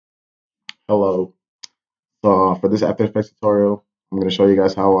Hello. So for this After Effects tutorial, I'm going to show you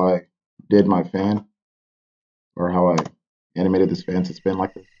guys how I did my fan, or how I animated this fan to spin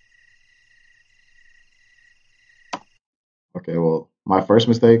like this. Okay, well, my first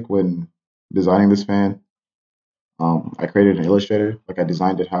mistake when designing this fan, I created an illustrator, like I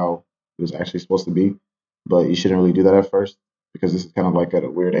designed it how it was actually supposed to be, but you shouldn't really do that at first because this is kind of like at a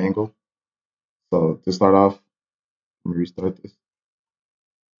weird angle. So to start off, let me restart this.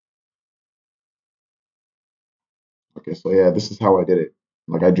 Okay, so yeah, this is how I did it.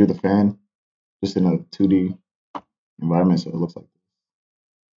 Like I drew the fan just in a 2D environment, so it looks like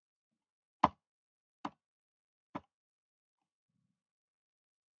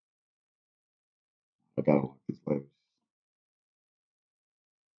I gotta lock these layers.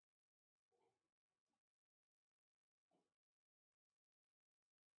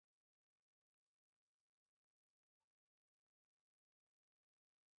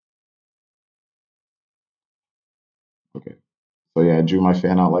 Okay. So yeah, I drew my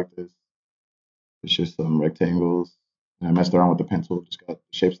fan out like this. It's just some rectangles. And I messed around with the pencil, just got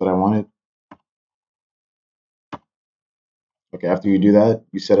the shapes that I wanted. Okay, after you do that,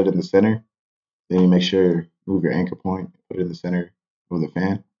 you set it in the center. Then you make sure you move your anchor point, put it in the center of the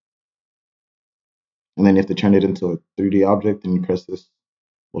fan. And then you have to turn it into a 3D object, and you press this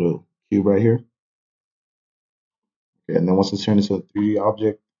little cube right here. Okay, and then once it's turned into a 3D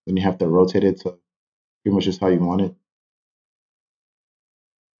object, then you have to rotate it to pretty much just how you want it.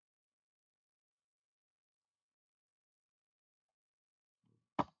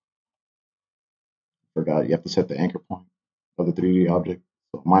 Forgot you have to set the anchor point of the 3D object.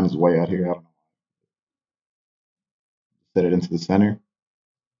 So mine is way out here. I don't know. Set it into the center,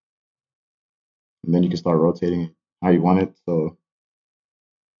 and then you can start rotating it how you want it. So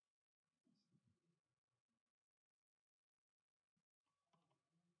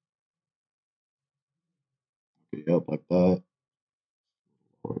okay, up like that.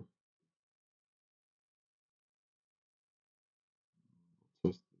 Or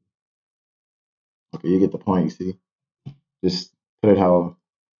twist. Okay, you get the point. You see, just put it how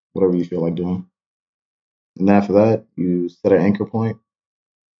whatever you feel like doing. And then after that, you set an anchor point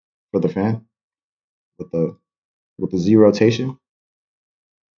for the fan with the Z rotation,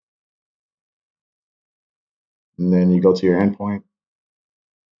 and then you go to your endpoint,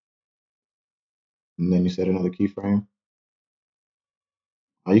 and then you set another keyframe.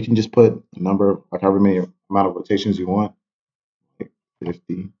 You can just put a number, like however many amount of rotations you want, like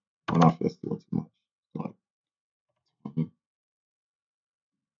 50. Or not 50, what's too much? Like 20.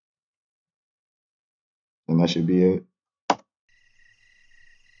 And that should be it.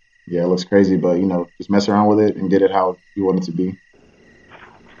 Yeah, it looks crazy, but just mess around with it and get it how you want it to be.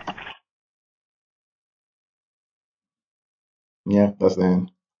 Yeah, that's the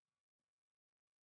end.